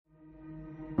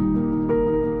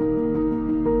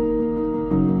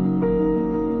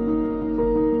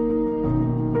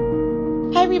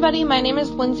everybody, my name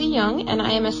is Lindsay Young, and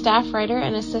I am a staff writer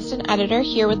and assistant editor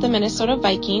here with the Minnesota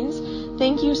Vikings.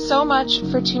 Thank you so much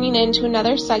for tuning in to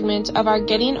another segment of our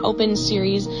Getting Open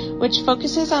series, which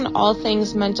focuses on all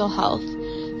things mental health.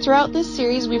 Throughout this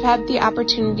series, we've had the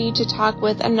opportunity to talk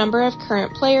with a number of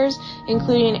current players,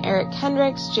 including Eric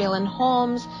Kendricks, Jalen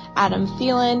Holmes, Adam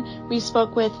Thielen. We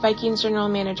spoke with Vikings General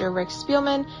Manager Rick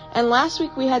Spielman, and last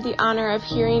week we had the honor of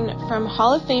hearing from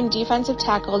Hall of Fame defensive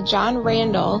tackle John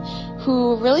Randall,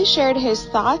 who really shared his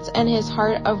thoughts and his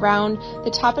heart around the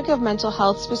topic of mental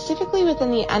health, specifically within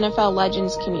the NFL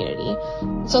Legends community.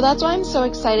 So that's why I'm so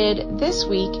excited this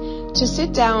week to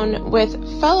sit down with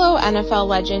fellow NFL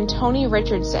legend Tony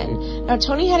Richardson. Now,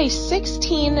 Tony had a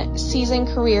 16-season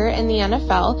career in the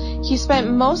NFL. He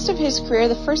spent most of his career,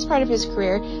 the first part of his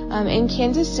career, in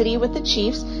Kansas City with the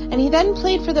Chiefs, and he then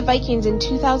played for the Vikings in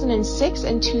 2006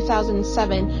 and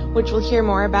 2007, which we'll hear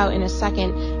more about in a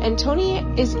second. And Tony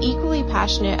is equally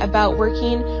passionate about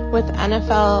working with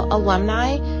NFL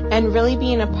alumni and really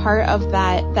being a part of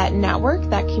that network,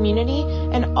 that community,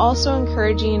 and also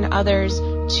encouraging others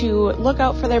to look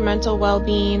out for their mental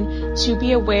well-being, to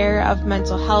be aware of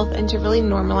mental health, and to really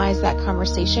normalize that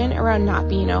conversation around not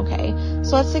being okay.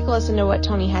 So let's take a listen to what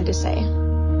Tony had to say.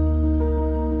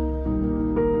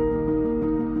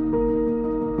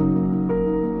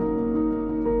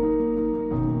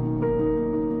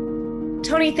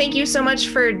 Tony, thank you so much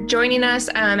for joining us.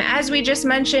 As we just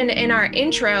mentioned in our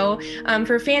intro,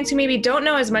 for fans who maybe don't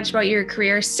know as much about your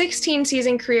career,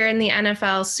 16-season career in the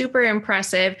NFL, super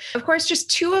impressive. Of course, just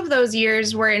two of those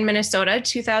years were in Minnesota,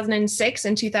 2006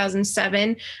 and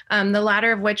 2007, the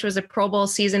latter of which was a Pro Bowl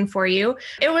season for you.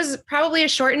 It was probably a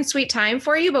short and sweet time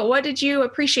for you, but what did you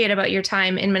appreciate about your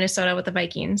time in Minnesota with the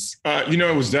Vikings?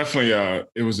 It was definitely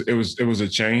it was a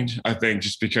change. I think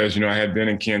just because I had been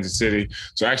in Kansas City,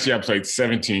 so actually I played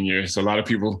 17 years. So a lot of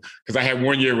people, because I had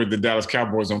 1 year with the Dallas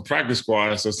Cowboys on practice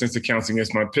squad. So since it counts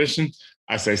against my pitching,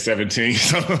 I say 17.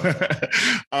 So,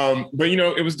 but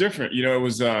it was different. It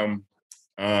was, I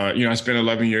spent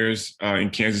 11 years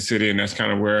in Kansas City, and that's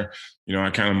kind of where,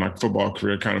 my football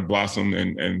career kind of blossomed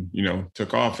and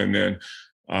took off. And then,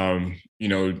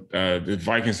 the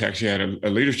Vikings actually had a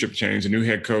leadership change, a new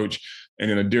head coach. And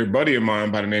then a dear buddy of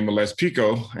mine by the name of Les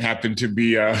Pico happened to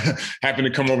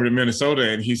come over to Minnesota,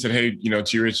 and he said, "Hey,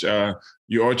 T-Rich,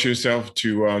 you owe it to yourself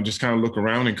to just kind of look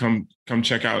around and come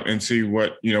check out and see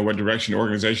what direction the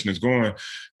organization is going."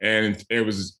 And it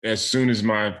was as soon as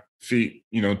my feet,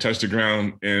 touched the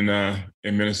ground in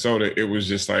Minnesota, it was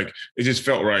just like it just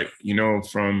felt right,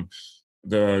 from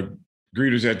the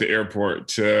greeters at the airport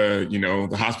to,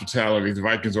 the hospitality, the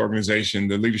Vikings organization,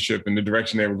 the leadership and the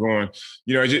direction they were going,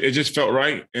 it just felt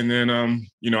right. And then,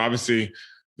 obviously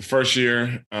the first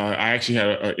year I actually had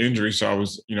an injury. So I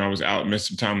was out, missed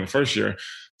some time the first year.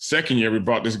 Second year, we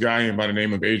brought this guy in by the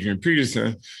name of Adrian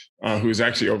Peterson, who's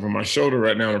actually over my shoulder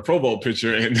right now in a Pro Bowl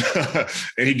picture. And,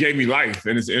 and he gave me life.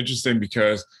 And it's interesting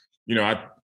because, I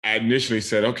initially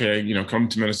said, okay, come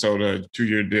to Minnesota,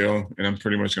 2-year deal, and I'm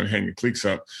pretty much going to hang the cleats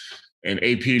up. And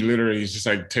AP literally is just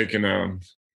like taking, when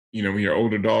your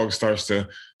older dog starts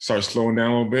slowing down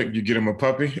a little bit, you get him a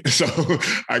puppy. So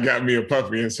I got me a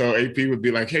puppy. And so AP would be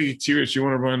like, "Hey, T-Rich, you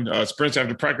want to run sprints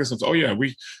after practice?" I was, "Oh, yeah,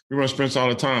 we run sprints all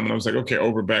the time." And I was like, "Okay,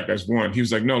 over back, that's one." He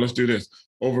was like, "No, let's do this.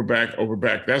 Over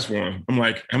back, that's one." I'm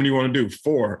like, "How many you want to do?"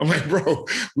 4. I'm like, "Bro,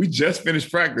 we just finished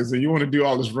practice and you want to do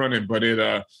all this running." But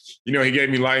it, he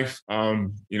gave me life,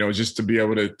 just to be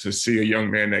able to see a young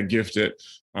man that gifted,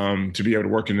 to be able to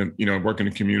work in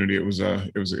the community. It was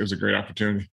a great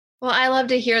opportunity. Well, I love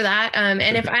to hear that.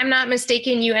 And if I'm not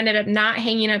mistaken, you ended up not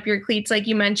hanging up your cleats like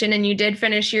you mentioned, and you did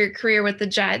finish your career with the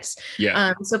Jets.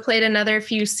 Yeah. So played another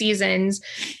few seasons.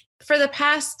 For the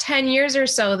past 10 years or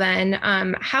so then,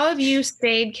 how have you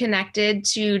stayed connected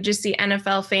to just the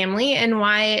NFL family, and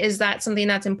why is that something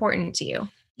that's important to you?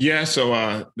 Yeah,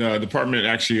 so the department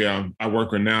actually I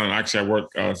work with now, and actually I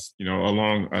work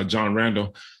along John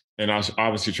Randall, and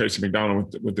obviously Tracy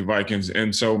McDonald with the Vikings.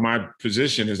 And so my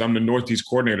position is I'm the Northeast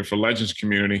coordinator for Legends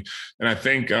Community. And I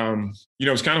think,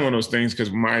 it's kind of one of those things because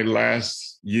my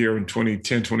last year in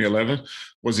 2010, 2011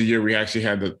 was the year we actually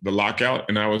had the lockout,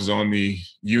 and I was on the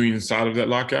union side of that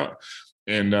lockout.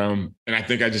 And I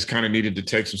think I just kind of needed to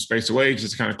take some space away,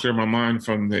 just to kind of clear my mind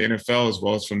from the NFL as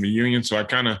well as from the union. So I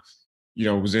kind of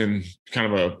was in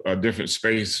kind of a different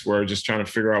space where just trying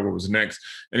to figure out what was next.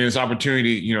 And then this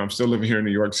opportunity, I'm still living here in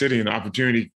New York City, and the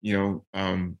opportunity,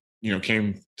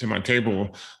 came to my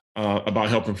table about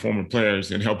helping former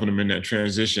players and helping them in that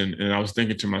transition. And I was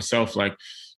thinking to myself, like,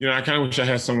 I kind of wish I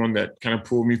had someone that kind of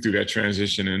pulled me through that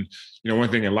transition. And, one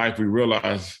thing in life we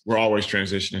realize we're always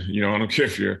transitioning. I don't care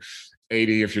if you're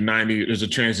 80, if you're 90, there's a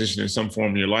transition in some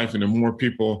form in your life. And the more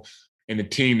people and the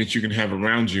team that you can have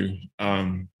around you,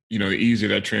 the easier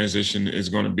that transition is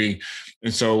going to be.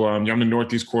 And so I'm the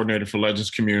Northeast coordinator for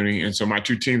Legends Community. And so my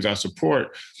two teams I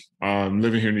support,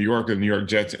 living here in New York, the New York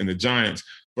Jets and the Giants,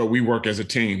 but we work as a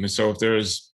team. And so if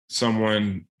there's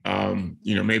someone,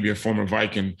 maybe a former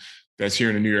Viking that's here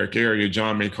in the New York area,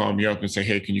 John may call me up and say,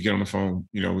 hey, can you get on the phone,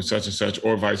 with such and such,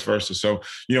 or vice versa. So,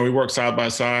 we work side by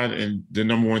side. And the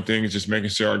number one thing is just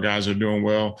making sure our guys are doing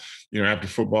well, after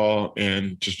football,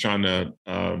 and just trying to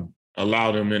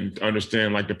allow them and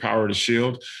understand like the power of the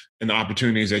shield and the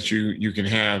opportunities that you can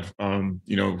have,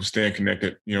 staying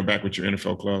connected, back with your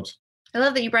NFL clubs. I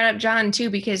love that you brought up John too,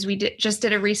 because we just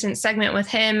did a recent segment with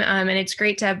him, and it's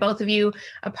great to have both of you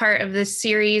a part of this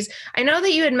series. I know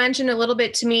that you had mentioned a little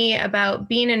bit to me about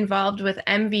being involved with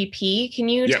MVP. Can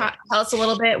you tell us a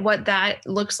little bit what that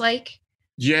looks like?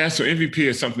 Yeah, so MVP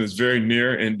is something that's very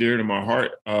near and dear to my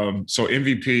heart. So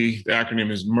MVP, the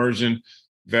acronym is Merging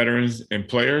Veterans and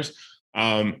Players.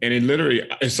 And it literally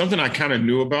is something I kind of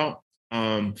knew about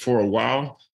for a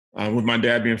while. With my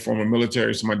dad being former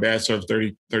military. So my dad served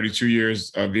 32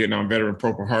 years, Vietnam veteran,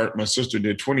 Purple Heart. My sister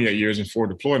did 28 years in 4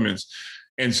 deployments.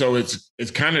 And so it's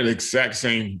kind of the exact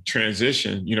same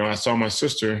transition. I saw my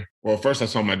sister, well, first I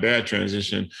saw my dad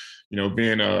transition,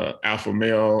 being a alpha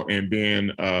male and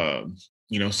being,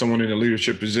 someone in a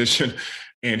leadership position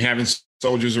and having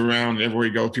soldiers around everywhere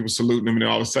he goes, people saluting him. And then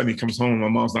all of a sudden he comes home, my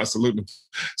mom's not saluting him.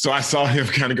 So I saw him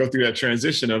kind of go through that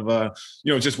transition of,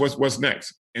 just what's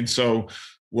next. And so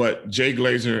what Jay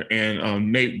Glazer and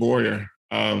Nate Boyer,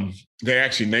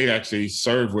 Nate actually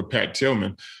served with Pat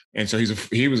Tillman. And so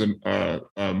he was a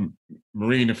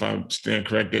Marine, if I stand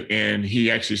corrected, and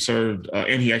he actually served,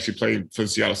 and he actually played for the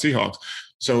Seattle Seahawks.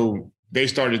 So they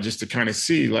started just to kind of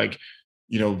see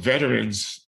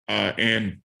veterans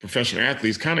and professional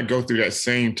athletes kind of go through that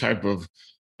same type of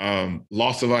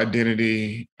loss of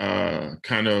identity, trying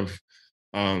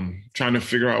to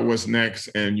figure out what's next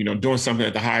and, doing something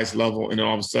at the highest level. And then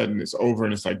all of a sudden it's over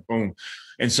and it's like, boom.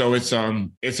 And so it's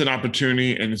an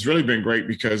opportunity, and it's really been great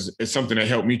because it's something that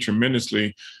helped me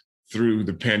tremendously through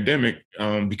the pandemic,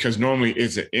 because normally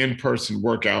it's an in-person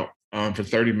workout for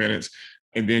 30 minutes.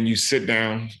 And then you sit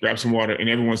down, grab some water, and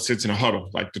everyone sits in a huddle,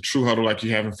 like the true huddle, like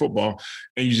you have in football.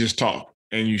 And you just talk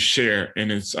and you share,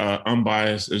 and it's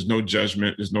unbiased. There's no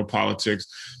judgment. There's no politics.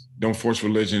 Don't force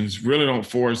religions, really don't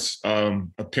force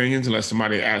opinions unless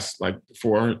somebody asks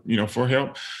for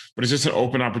help. But it's just an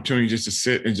open opportunity just to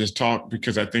sit and just talk,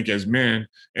 because I think as men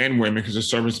and women, because there's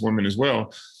service women as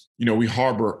well, we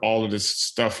harbor all of this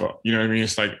stuff up. You know what I mean?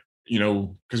 It's like,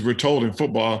 because we're told in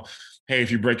football, hey,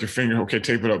 if you break your finger, okay,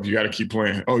 tape it up. You got to keep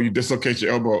playing. Oh, you dislocate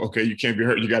your elbow. Okay, you can't be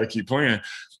hurt. You got to keep playing.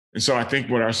 And so I think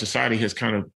what our society has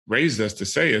kind of raised us to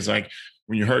say is like,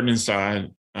 when you're hurting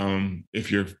inside,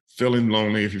 if you're feeling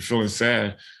lonely, if you're feeling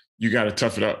sad, you got to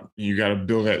tough it up. You got to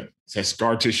build that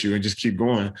scar tissue and just keep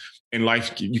going. In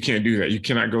life, you can't do that. You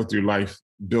cannot go through life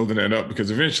building that up,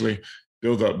 because eventually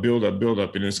build up,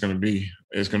 and it's going to be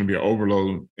an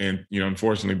overload. And,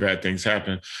 unfortunately bad things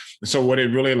happen. And so what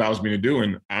it really allows me to do,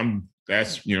 and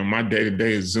that's my day to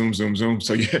day is Zoom.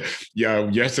 So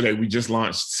yesterday we just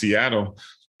launched Seattle.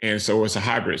 And so it's a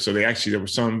hybrid. So there were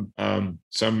some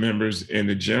members in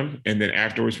the gym, and then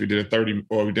afterwards we did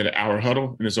an hour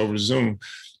huddle, and it's over Zoom.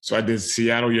 So I did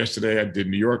Seattle yesterday, I did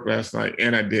New York last night,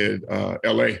 and I did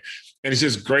LA. And it's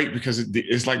just great because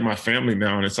it's like my family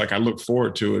now, and it's like I look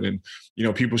forward to it. And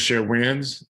people share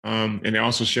wins, and they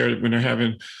also share it when they're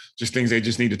having just things they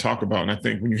just need to talk about. And I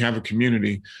think when you have a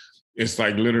community, it's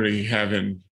like literally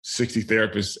having 60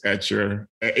 therapists at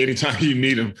any time you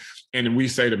need them. And we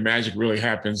say the magic really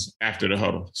happens after the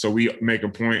huddle. So we make a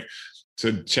point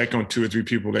to check on 2 or 3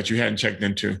 people that you hadn't checked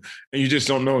into. And you just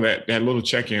don't know that little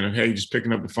check-in of, hey, just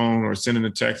picking up the phone or sending a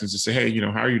text and just say, hey,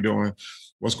 how are you doing?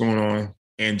 What's going on?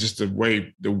 And just the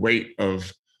weight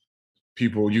of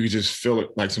people, you could just feel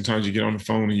it. Like sometimes you get on the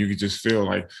phone and you could just feel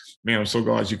like, man, I'm so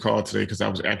glad you called today, because I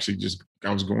was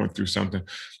going through something.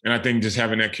 And I think just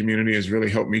having that community has really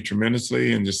helped me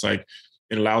tremendously. And just like,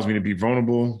 it allows me to be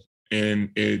vulnerable, and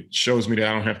it shows me that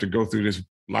I don't have to go through this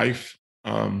life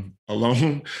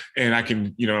alone, and I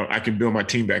can build my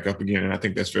team back up again. And I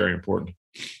think that's very important.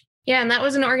 Yeah. And that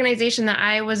was an organization that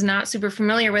I was not super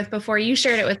familiar with before you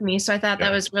shared it with me. So I thought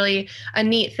that was really a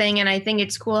neat thing. And I think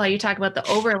it's cool how you talk about the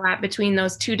overlap between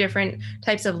those 2 different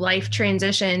types of life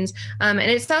transitions. And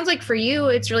it sounds like for you,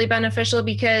 it's really beneficial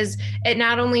because it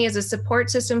not only is a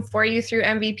support system for you through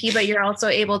MVP, but you're also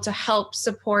able to help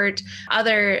support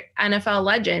other NFL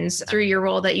legends through your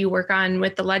role that you work on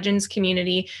with the legends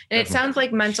community. And it sounds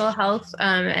like mental health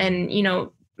and,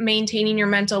 maintaining your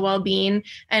mental well-being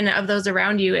and of those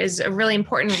around you is a really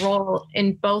important role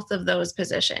in both of those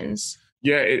positions.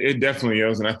 Yeah, it definitely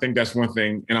is. And I think that's one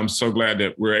thing. And I'm so glad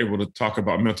that we're able to talk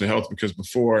about mental health, because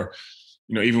before,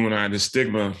 even when I had the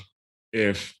stigma,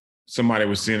 if somebody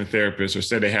was seeing a therapist or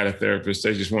said they had a therapist,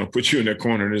 they just want to put you in their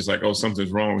corner and it's like, oh,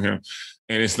 something's wrong with him.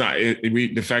 And it's not,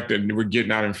 the fact that we're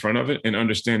getting out in front of it and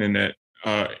understanding that,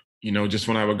 just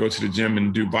when I would go to the gym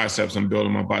and do biceps, I'm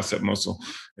building my bicep muscle.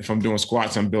 If I'm doing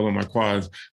squats, I'm building my quads.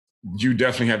 You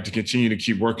definitely have to continue to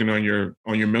keep working on your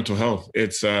mental health.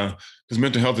 It's because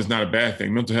mental health is not a bad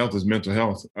thing. Mental health is mental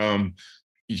health. Can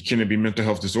it be mental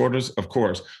health disorders? Of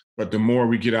course. But the more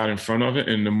we get out in front of it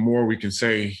and the more we can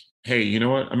say, hey, you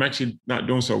know what? I'm actually not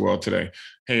doing so well today.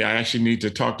 Hey, I actually need to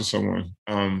talk to someone.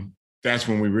 That's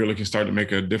when we really can start to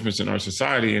make a difference in our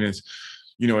society. And it's,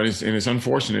 it's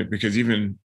unfortunate because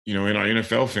even, in our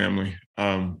NFL family,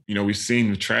 we've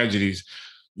seen the tragedies,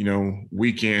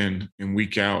 week in and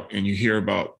week out, and you hear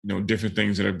about, different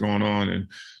things that are going on. And,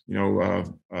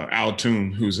 Al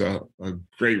Toon, who's a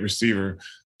great receiver,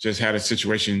 just had a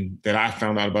situation that I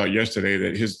found out about yesterday,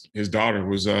 that his daughter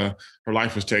was, her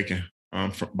life was taken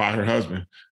by her husband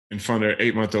in front of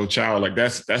their 8-month-old child. Like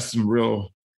that's some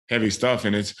real heavy stuff.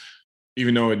 And it's,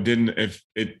 even though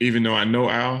even though I know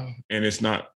Al and it's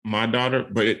not my daughter,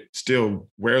 but it still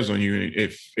wears on you. And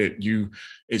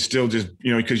it's still just,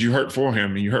 because you hurt for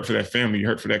him and you hurt for that family, you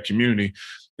hurt for that community.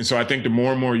 And so I think the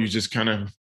more and more you just kind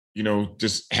of,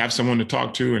 just have someone to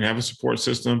talk to and have a support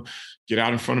system, get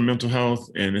out in front of mental health.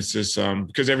 And it's just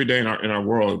because every day in our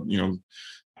world,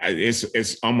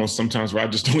 it's almost sometimes where I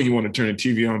just don't even want to turn the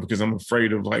TV on because I'm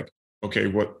afraid of like, okay,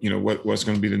 what's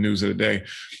going to be the news of the day.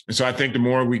 And so I think the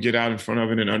more we get out in front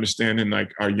of it and understanding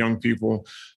like our young people,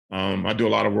 I do a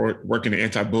lot of work in the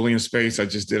anti-bullying space. I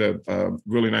just did a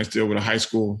really nice deal with a high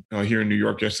school here in New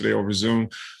York yesterday over Zoom.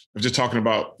 I'm just talking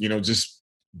about, just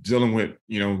dealing with,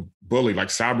 bully, like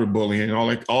cyberbullying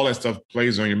and all that stuff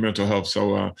plays on your mental health.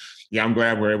 So I'm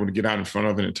glad we're able to get out in front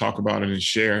of it and talk about it and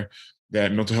share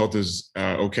that mental health is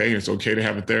okay. It's okay to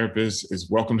have a therapist. It's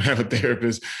welcome to have a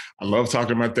therapist. I love talking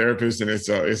to my therapist, and it's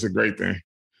a great thing.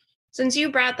 Since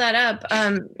you brought that up,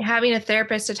 having a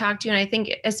therapist to talk to, and I think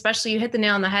especially you hit the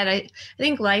nail on the head. I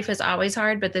think life is always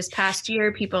hard, but this past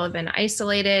year, people have been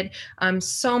isolated.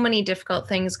 So many difficult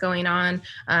things going on,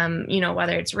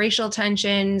 whether it's racial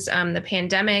tensions, the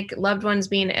pandemic, loved ones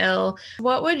being ill.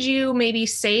 What would you maybe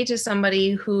say to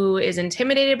somebody who is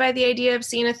intimidated by the idea of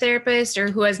seeing a therapist or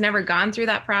who has never gone through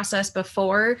that process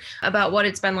before about what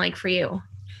it's been like for you?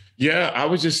 Yeah, I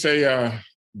would just say,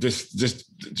 just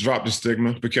drop the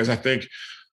stigma, because I think,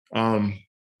 and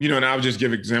I would just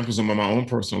give examples of my own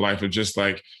personal life of just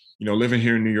like, living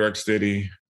here in New York City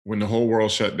when the whole world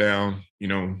shut down,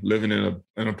 living in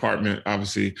an apartment,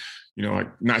 obviously, like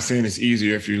not saying it's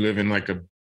easier if you live in like a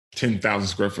 10,000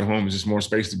 square foot home, it's just more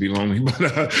space to be lonely.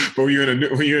 But when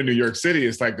you're in New York City,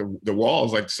 it's like the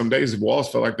walls, like some days the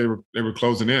walls felt like they were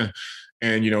closing in.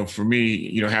 And, for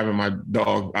me, having my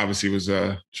dog obviously was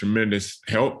a tremendous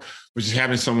help, but just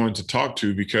having someone to talk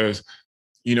to, because,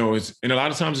 and a lot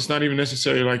of times it's not even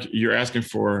necessarily like you're asking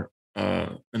for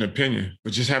an opinion,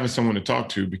 but just having someone to talk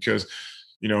to, because,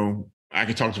 I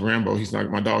can talk to Rambo. He's not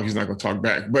my dog. He's not going to talk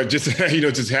back, but just,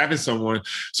 just having someone.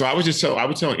 So I would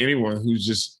tell anyone who's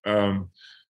just,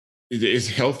 it's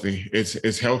healthy.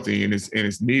 It's healthy and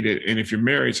it's needed. And if you're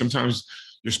married, sometimes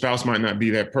your spouse might not be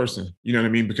that person, you know what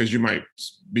I mean? Because you might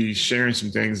be sharing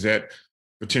some things that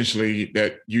potentially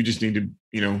that you just need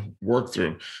to, work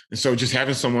through. And so just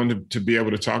having someone to be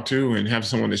able to talk to and have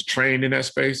someone that's trained in that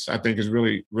space, I think is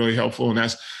really, really helpful. And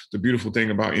that's the beautiful thing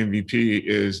about MVP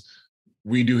is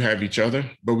we do have each other,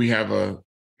 but we have a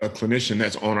clinician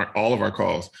that's on all of our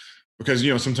calls. Because,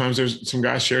 sometimes there's some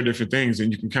guys share different things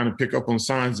and you can kind of pick up on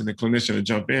signs, and the clinician will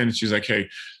jump in and she's like, hey,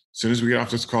 as soon as we get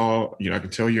off this call, I can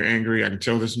tell you're angry. I can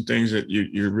tell there's some things that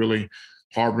you're really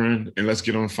harboring, and let's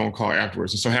get on a phone call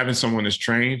afterwards. And so having someone that's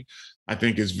trained, I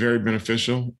think is very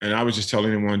beneficial. And I would just tell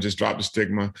anyone, just drop the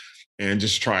stigma and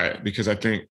just try it, because I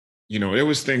think, there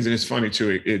was things, and it's funny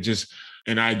too.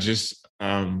 I just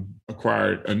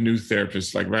acquired a new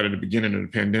therapist, like right at the beginning of the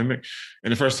pandemic.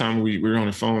 And the first time we were on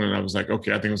the phone, and I was like,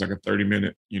 okay, I think it was like a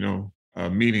 30-minute,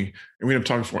 meeting, and we ended up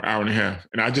talking for an hour and a half.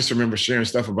 And I just remember sharing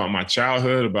stuff about my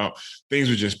childhood, about things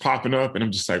were just popping up, and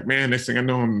I'm just like, man, next thing I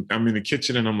know, I'm in the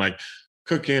kitchen and I'm like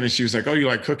cooking, and she was like, oh, you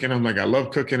like cooking? I'm like, I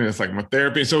love cooking, and it's like my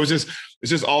therapy. So it's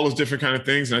just all those different kind of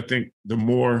things. And I think the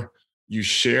more you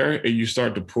share and you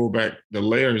start to pull back the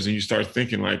layers and you start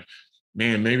thinking like,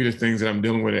 man, maybe the things that I'm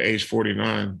dealing with at age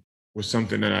 49 was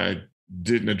something that I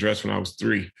didn't address when I was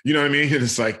 3. You know what I mean? And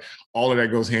it's like all of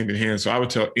that goes hand in hand. So I would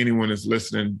tell anyone that's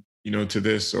listening, to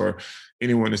this, or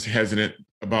anyone is hesitant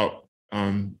about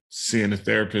seeing a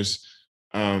therapist,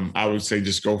 I would say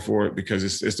just go for it,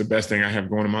 because it's the best thing I have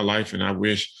going in my life. And I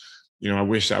wish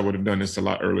I would have done this a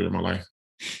lot earlier in my life.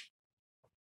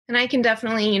 And I can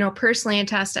definitely, personally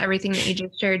attest to everything that you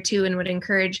just shared too, and would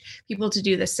encourage people to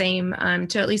do the same,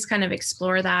 to at least kind of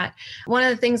explore that. One of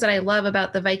the things that I love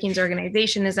about the Vikings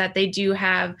organization is that they do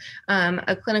have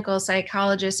a clinical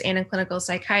psychologist and a clinical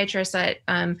psychiatrist that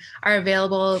are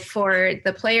available for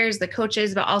the players, the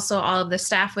coaches, but also all of the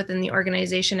staff within the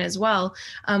organization as well,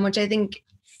 which I think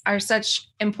are such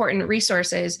important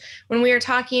resources. When we were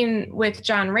talking with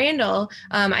John Randall,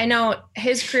 I know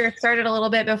his career started a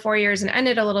little bit before yours and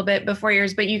ended a little bit before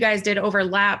yours, but you guys did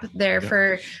overlap there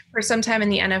for some time in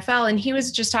the NFL. And he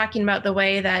was just talking about the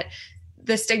way that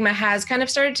the stigma has kind of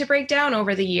started to break down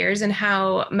over the years, and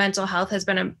how mental health has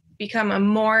become a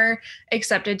more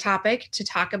accepted topic to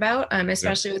talk about,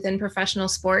 especially within professional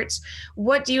sports.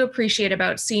 What do you appreciate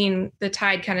about seeing the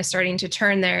tide kind of starting to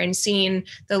turn there, and seeing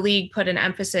the league put an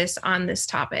emphasis on this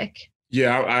topic?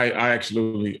 Yeah, I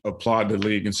absolutely applaud the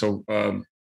league. And so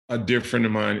a dear friend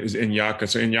of mine is Inyaka.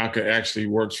 So Inyaka actually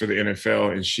works for the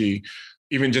NFL, and she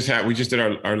even we just did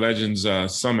our Legends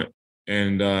Summit,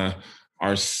 and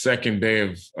our second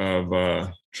day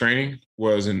of training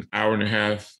was an hour and a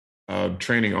half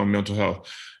training on mental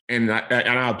health. And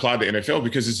I applaud the NFL,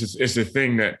 because it's a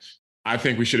thing that I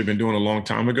think we should have been doing a long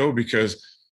time ago, because,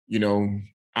 we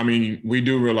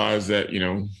do realize that,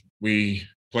 we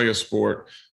play a sport,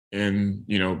 and,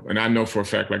 and I know for a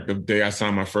fact, like the day I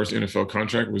signed my first NFL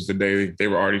contract was the day they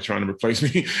were already trying to replace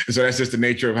me. And so that's just the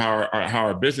nature of how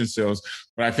our business sells.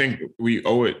 But I think we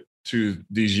owe it to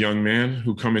these young men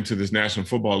who come into this National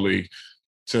Football League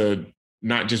to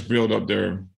not just build up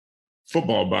their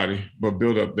football body, but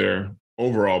build up their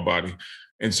overall body.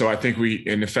 And so I think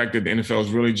and the fact that the NFL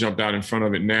has really jumped out in front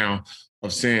of it now,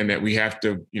 of saying that we have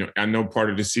to, I know part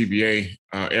of the CBA,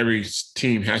 every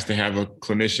team has to have a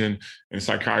clinician and a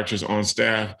psychiatrist on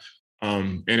staff.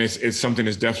 And it's something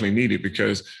that's definitely needed,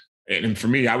 because, and for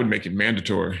me, I would make it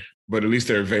mandatory, but at least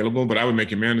they're available. But I would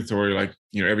make it mandatory, like,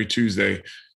 every Tuesday,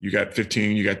 you got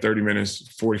 30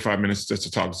 minutes, 45 minutes just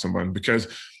to talk to someone. Because,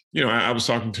 I was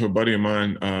talking to a buddy of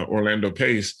mine, Orlando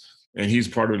Pace, and he's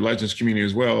part of the Legends community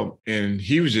as well. And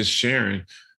he was just sharing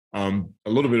a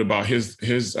little bit about his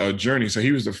journey. So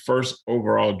he was the first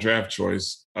overall draft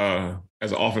choice as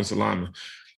an offensive lineman.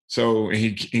 So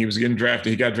he was getting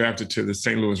drafted. He got drafted to the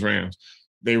St. Louis Rams.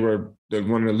 They were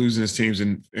one of the losingest teams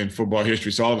in football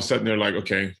history. So all of a sudden they're like,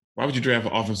 okay, why would you draft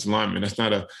an offensive lineman? That's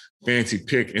not a fancy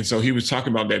pick. And so he was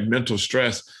talking about that mental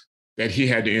stress that he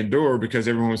had to endure, because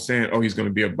everyone was saying, oh, he's going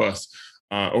to be a bust,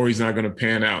 or he's not going to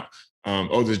pan out.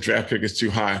 Oh, this draft pick is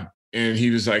too high. And he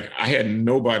was like, I had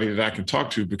nobody that I can talk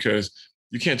to, because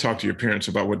you can't talk to your parents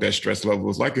about what that stress level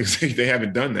is like. They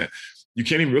haven't done that. You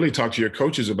can't even really talk to your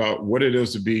coaches about what it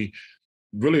is to be,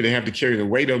 really, they have to carry the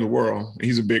weight of the world.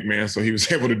 He's a big man, so he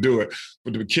was able to do it.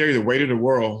 But to carry the weight of the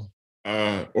world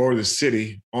or the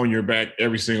city on your back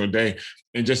every single day,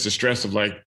 and just the stress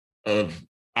of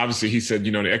obviously, he said,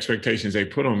 the expectations they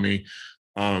put on me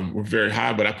were very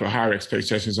high, but I put higher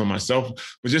expectations on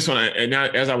myself. But just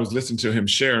as I was listening to him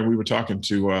share, and we were talking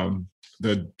to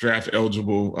the draft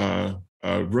eligible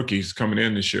rookies coming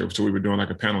in this year, so we were doing like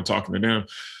a panel talking to them.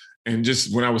 And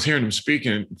just when I was hearing him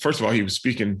speaking, first of all, he was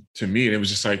speaking to me, and it was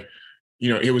just like, it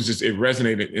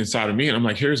resonated inside of me. And I'm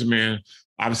like, here's a man,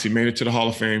 obviously made it to the Hall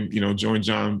of Fame, joined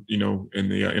John, in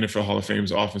the NFL Hall of Fame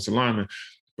as offensive lineman,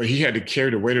 but he had to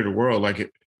carry the weight of the world.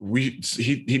 Like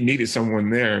he needed someone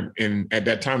there. And at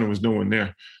that time, there was no one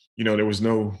there. There was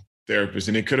no therapist,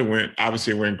 and it could have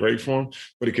went great for him,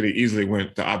 but it could have easily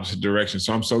went the opposite direction.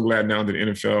 So I'm so glad now that the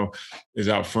NFL is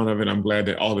out front of it. I'm glad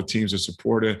that all the teams are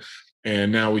supported.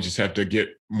 And now we just have to get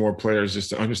more players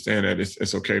just to understand that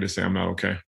it's okay to say I'm not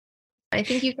okay. I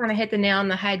think you kind of hit the nail on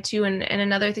the head too. And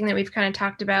another thing that we've kind of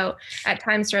talked about at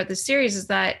times throughout the series is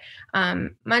that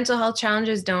mental health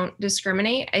challenges don't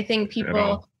discriminate. I think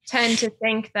people tend to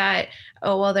think that,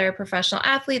 oh, well, they're a professional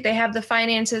athlete, they have the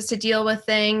finances to deal with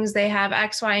things, they have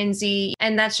X, Y, and Z.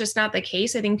 And that's just not the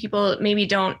case. I think people maybe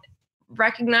don't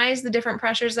recognize the different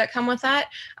pressures that come with that.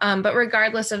 But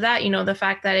regardless of that, the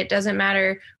fact that it doesn't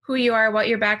matter who you are, what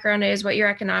your background is, what your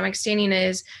economic standing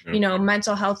is,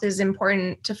 mental health is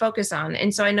important to focus on.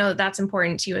 And so I know that's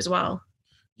important to you as well.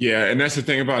 Yeah. And that's the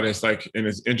thing about it. It's like, and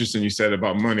it's interesting you said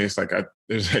about money. It's like,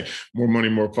 there's like more money,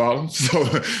 more problems. So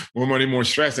more money, more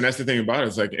stress. And that's the thing about it.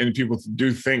 It's like, and people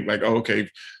do think like, oh, okay,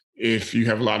 if you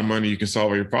have a lot of money, you can solve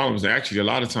all your problems. And actually, a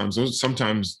lot of times,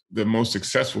 sometimes the most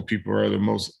successful people are the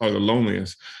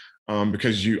loneliest,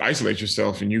 because you isolate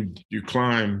yourself and you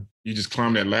climb you just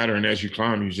climb that ladder. And as you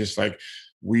climb, you're just like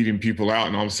weeding people out.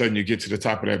 And all of a sudden you get to the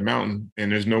top of that mountain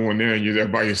and there's no one there and you're there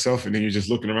by yourself. And then you're just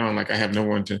looking around like I have no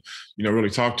one to, really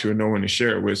talk to and no one to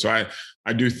share it with. So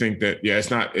I do think that, yeah,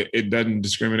 it doesn't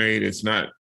discriminate. It's not,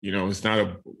 it's not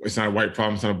a white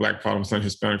problem. It's not a black problem. It's not a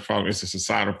Hispanic problem. It's a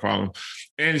societal problem.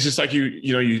 And it's just like,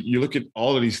 you look at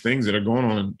all of these things that are going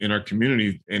on in our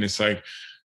community and it's like,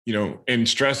 and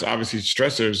stress, obviously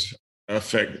stressors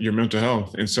affect your mental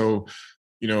health. And so,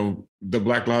 the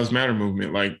Black Lives Matter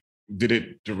movement, like, did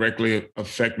it directly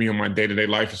affect me on my day-to-day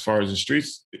life as far as the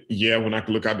streets? Yeah, when I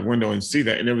could look out the window and see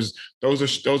that. And those are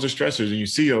stressors. And you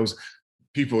see those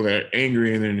people that are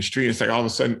angry and they're in the street. It's like all of a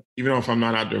sudden, even though if I'm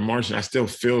not out there marching, I still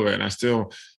feel that. And I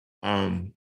still,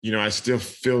 I still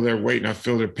feel their weight and I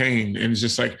feel their pain. And it's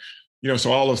just like,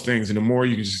 so all those things. And the more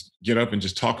you can just get up and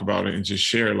just talk about it and just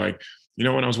share, like,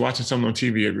 when I was watching something on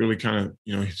TV, it really kind of,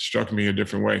 struck me a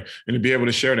different way. And to be able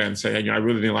to share that and say, hey, I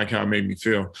really didn't like how it made me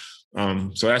feel.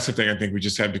 So that's the thing. I think we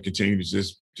just have to continue to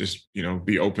just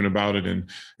be open about it and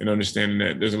understanding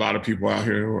that there's a lot of people out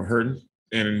here who are hurting.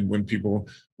 And when people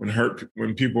are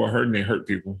hurting, they hurt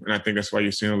people. And I think that's why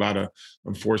you're seeing a lot of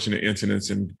unfortunate incidents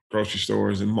in grocery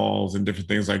stores and malls and different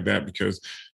things like that, because,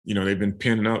 they've been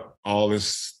pinning up all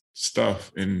this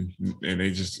stuff and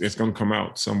it's going to come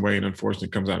out some way. And unfortunately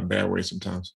it comes out in a bad way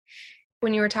sometimes.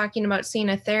 When you were talking about seeing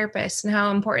a therapist and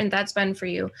how important that's been for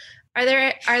you, are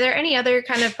there any other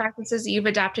kind of practices that you've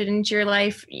adopted into your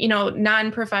life,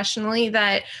 non-professionally,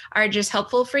 that are just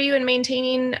helpful for you in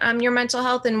maintaining your mental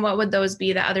health? And what would those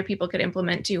be that other people could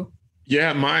implement too?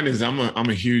 Yeah, mine is I'm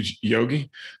a huge yogi.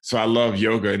 So I love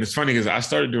yoga. And it's funny because I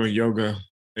started doing yoga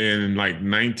in like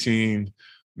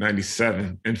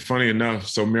 1997. And funny enough,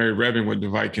 so Mary Rebbin with the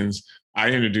Vikings, I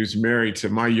introduced Mary to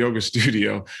my yoga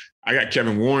studio. I got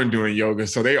Kevin Warren doing yoga.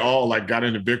 So they all like got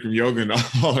into Bikram yoga and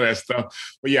all that stuff.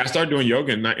 But yeah, I started doing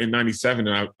yoga in 97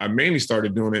 and I mainly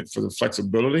started doing it for the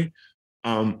flexibility.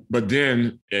 But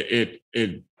then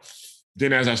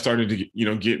then as I started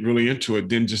to get really into it,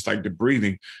 then just like the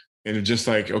breathing and it's just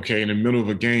like, okay, in the middle of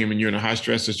a game and you're in a high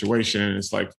stress situation and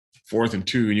it's like 4th and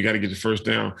 2 and you got to get the first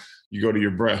down, you go to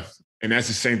your breath. And that's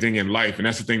the same thing in life. And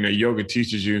that's the thing that yoga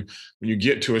teaches you when you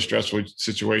get to a stressful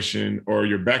situation or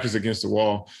your back is against the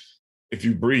wall. If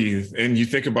you breathe and you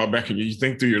think about back and you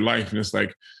think through your life and it's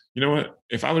like, you know what,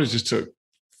 if I would have just took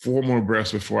 4 more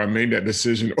breaths before I made that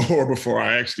decision or before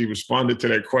I actually responded to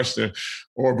that question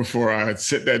or before I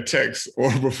sent that text or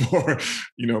before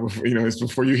it's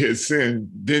before you hit send,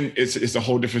 then it's a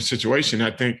whole different situation.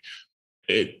 I think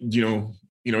it,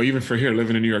 even for here,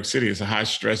 living in New York City, it's a high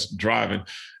stress drive. And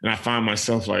I find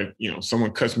myself like,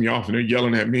 someone cuts me off and they're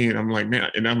yelling at me and I'm like, man,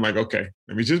 and I'm like, okay,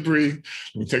 let me just breathe.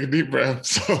 Let me take a deep breath.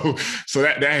 So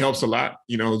that helps a lot,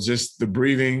 just the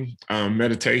breathing,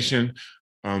 meditation,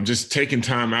 just taking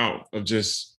time out of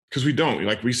just, cause we don't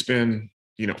like, we spend,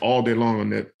 all day long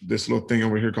on this little thing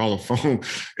over here called a phone.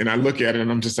 And I look at it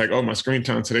and I'm just like, oh, my screen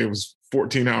time today was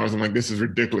 14 hours. I'm like, this is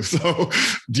ridiculous. So,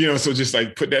 so just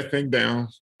like put that thing down.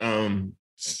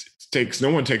 A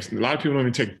lot of people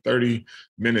only take 30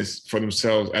 minutes for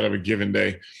themselves out of a given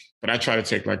day, but I try to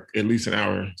take like at least an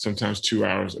hour, sometimes 2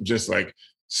 hours of just like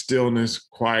stillness,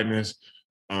 quietness.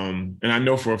 And I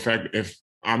know for a fact, if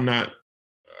I'm not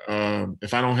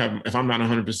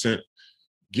 100%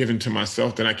 given to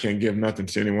myself, then I can't give nothing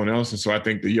to anyone else. And so I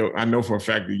think I know for a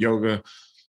fact that yoga,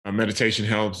 meditation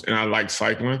helps. And I like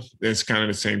cycling. It's kind of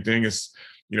the same thing. It's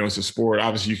a sport.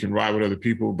 Obviously you can ride with other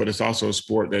people, but it's also a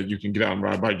sport that you can get out and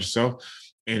ride by yourself.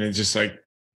 And it's just like,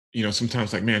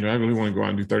 sometimes like, man, do I really want to go out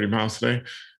and do 30 miles today?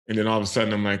 And then all of a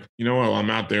sudden I'm like, I'm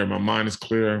out there. My mind is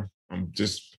clear. I'm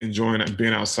just enjoying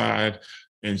being outside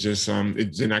and just,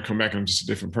 then I come back and I'm just a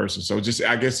different person. So just,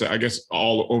 I guess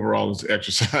all overall is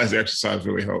exercise. Exercise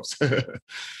really helps.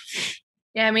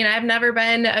 Yeah, I mean, I've never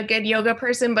been a good yoga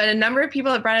person, but a number of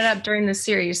people have brought it up during the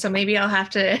series. So maybe I'll have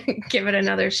to give it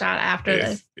another shot after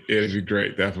this. It'd be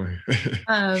great, definitely.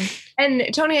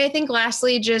 And Tony, I think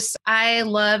lastly, I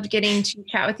loved getting to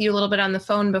chat with you a little bit on the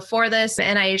phone before this.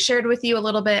 And I shared with you a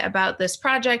little bit about this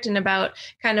project and about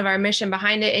kind of our mission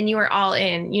behind it. And you were all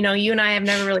in. You and I have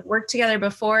never really worked together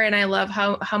before. And I love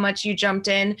how much you jumped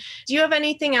in. Do you have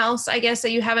anything else, I guess,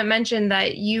 that you haven't mentioned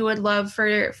that you would love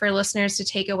for listeners to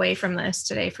take away from this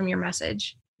today, from your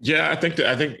message? Yeah, I think,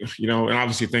 and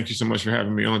obviously thank you so much for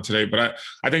having me on today, but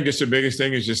I think just the biggest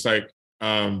thing is just like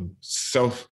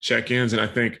self check-ins. And I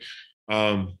think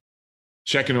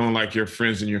checking on like your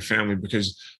friends and your family,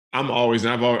 because I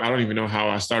don't even know how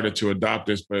I started to adopt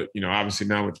this, but obviously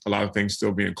now with a lot of things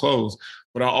still being closed,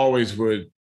 but I always would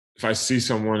if I see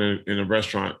someone in a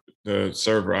restaurant, the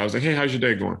server, I was like, hey, how's your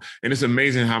day going? And it's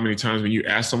amazing how many times when you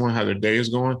ask someone how their day is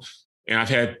going, and I've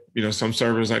had, some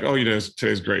servers like, oh,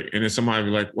 today's great. And then somebody be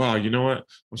like, wow, you know what?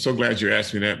 I'm so glad you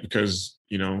asked me that because,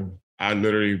 I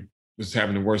literally was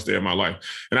having the worst day of my life.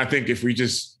 And I think if we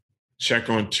just check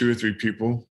on 2 or 3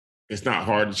 people, it's not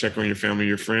hard to check on your family,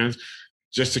 your friends,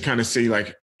 just to kind of see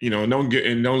like,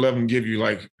 don't let them give you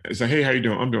like, it's like, hey, how you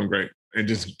doing? I'm doing great. And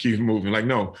just keep moving. Like,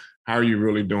 no, how are you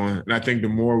really doing? And I think the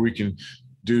more we can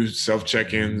do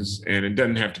self-check-ins, and it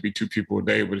doesn't have to be 2 people a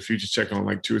day, but if you just check on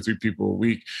like 2 or 3 people a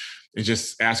week and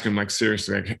just ask them like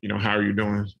seriously, like, how are you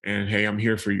doing? And hey, I'm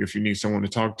here for you if you need someone to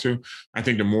talk to. I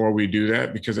think the more we do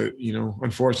that, because,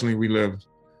 unfortunately we live,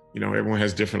 everyone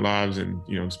has different lives, and,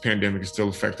 this pandemic is still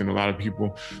affecting a lot of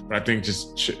people. But I think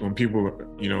just when people,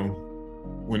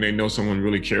 when they know someone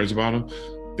really cares about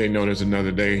them, they know there's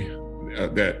another day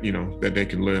that they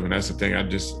can live. And that's the thing.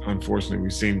 Unfortunately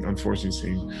seen,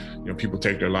 people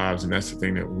take their lives, and that's the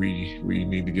thing that we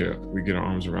need to get our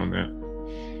arms around that.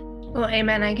 Well,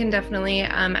 amen. I can definitely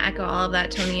echo all of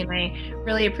that, Tony, and I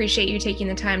really appreciate you taking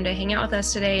the time to hang out with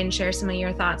us today and share some of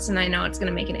your thoughts. And I know it's going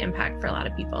to make an impact for a lot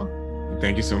of people.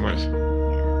 Thank you so much.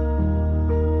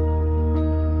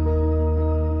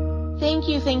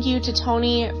 Thank you to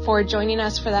Tony for joining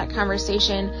us for that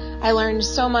conversation. I learned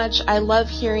so much. I love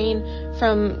hearing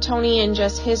from Tony and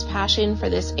just his passion for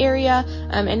this area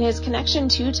and his connection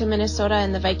to Minnesota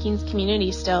and the Vikings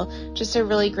community still. Just a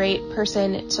really great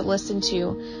person to listen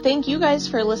to. Thank you guys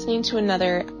for listening to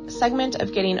another segment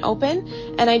of Getting Open.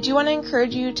 And I do want to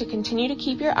encourage you to continue to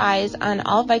keep your eyes on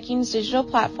all Vikings digital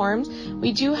platforms.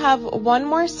 We do have one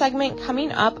more segment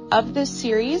coming up of this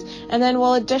series, and then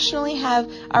we'll additionally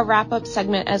have a wrap-up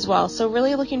segment as well. So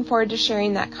really looking forward to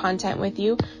sharing that content with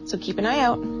you. So keep an eye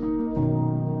out.